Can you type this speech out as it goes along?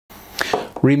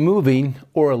Removing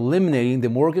or eliminating the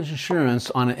mortgage insurance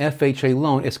on an FHA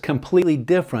loan is completely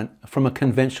different from a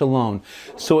conventional loan,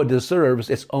 so it deserves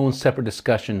its own separate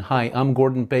discussion. Hi, I'm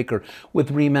Gordon Baker with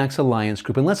RE/MAX Alliance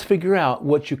Group, and let's figure out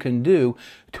what you can do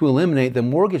to eliminate the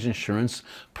mortgage insurance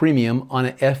premium on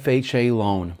an FHA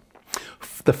loan.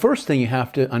 The first thing you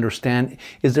have to understand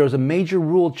is there was a major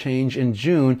rule change in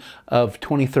June of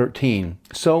 2013.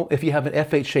 So if you have an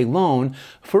FHA loan,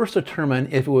 first determine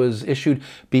if it was issued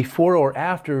before or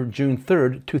after June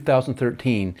 3rd,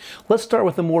 2013. Let's start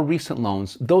with the more recent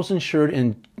loans, those insured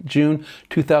in June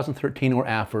 2013 or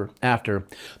after.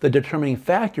 The determining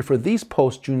factor for these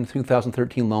post-June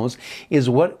 2013 loans is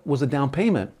what was the down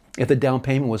payment. If the down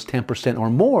payment was 10% or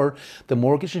more, the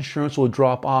mortgage insurance will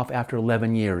drop off after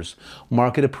 11 years.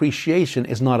 Market appreciation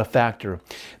is not a factor.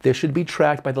 This should be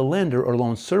tracked by the lender or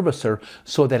loan servicer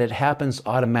so that it happens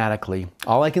automatically.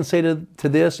 All I can say to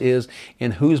this is,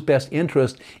 in whose best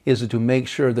interest is it to make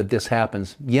sure that this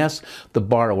happens? Yes, the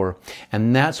borrower.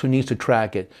 And that's who needs to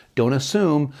track it. Don't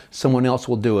assume someone else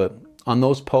will do it. On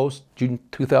those post-June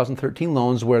 2013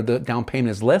 loans where the down payment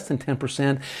is less than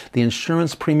 10%, the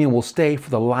insurance premium will stay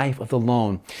for the life of the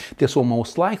loan. This will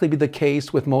most likely be the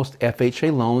case with most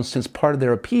FHA loans, since part of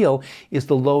their appeal is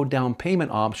the low down payment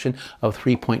option of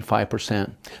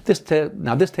 3.5%.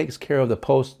 Now this takes care of the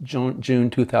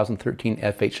post-June 2013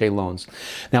 FHA loans.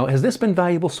 Now, has this been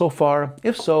valuable so far?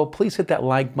 If so, please hit that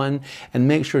like button and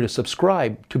make sure to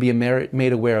subscribe to be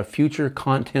made aware of future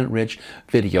content-rich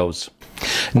videos.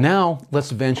 Now,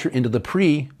 let's venture into the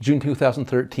pre-June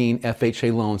 2013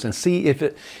 FHA loans and see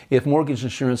if mortgage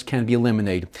insurance can be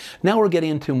eliminated. Now we're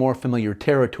getting into more familiar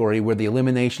territory where the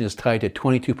elimination is tied to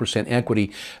 22%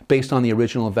 equity based on the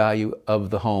original value of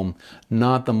the home,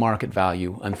 not the market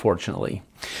value, unfortunately.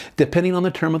 Depending on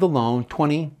the term of the loan,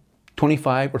 20,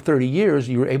 25 or 30 years,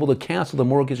 you were able to cancel the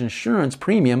mortgage insurance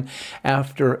premium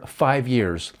after 5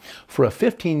 years. For a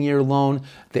 15-year loan,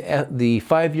 the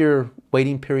 5-year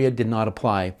waiting period did not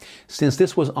apply. Since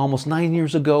this was almost 9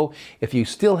 years ago, if you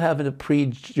still have a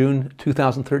pre-June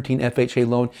 2013 FHA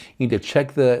loan, you need to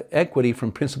check the equity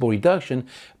from principal reduction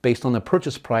based on the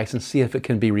purchase price and see if it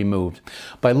can be removed.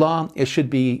 By law, it should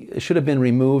have been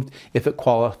removed if it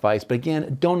qualifies, but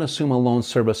again, don't assume a loan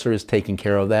servicer is taking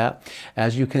care of that.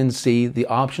 As you can see, the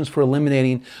options for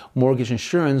eliminating mortgage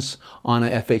insurance on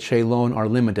an FHA loan are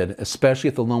limited, especially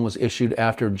if the loan was issued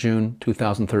after June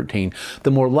 2013.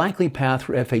 The more likely path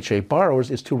for FHA borrowers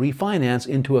is to refinance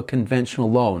into a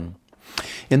conventional loan.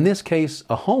 In this case,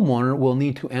 a homeowner will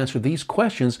need to answer these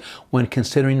questions when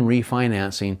considering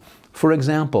refinancing. For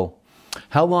example,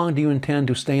 how long do you intend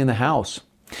to stay in the house?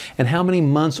 And how many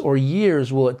months or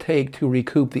years will it take to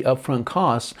recoup the upfront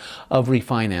costs of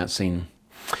refinancing?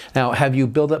 Now, have you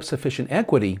built up sufficient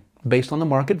equity based on the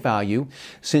market value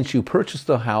since you purchased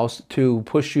the house to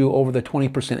push you over the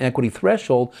 20% equity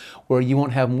threshold where you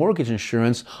won't have mortgage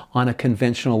insurance on a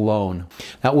conventional loan?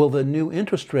 Now, will the new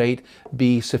interest rate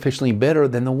be sufficiently better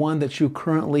than the one that you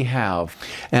currently have?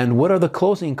 And what are the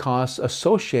closing costs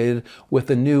associated with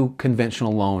the new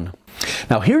conventional loan?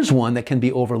 Now, here's one that can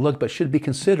be overlooked but should be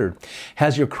considered.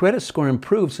 Has your credit score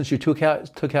improved since you took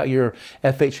out your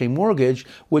FHA mortgage,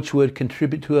 which would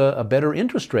contribute to a better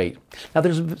interest rate? Now,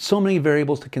 there's so many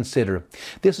variables to consider.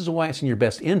 This is why it's in your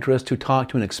best interest to talk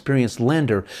to an experienced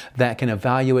lender that can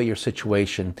evaluate your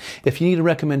situation. If you need a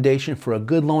recommendation for a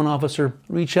good loan officer,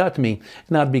 reach out to me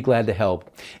and I'd be glad to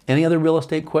help. Any other real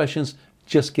estate questions,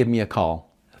 just give me a call.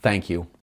 Thank you.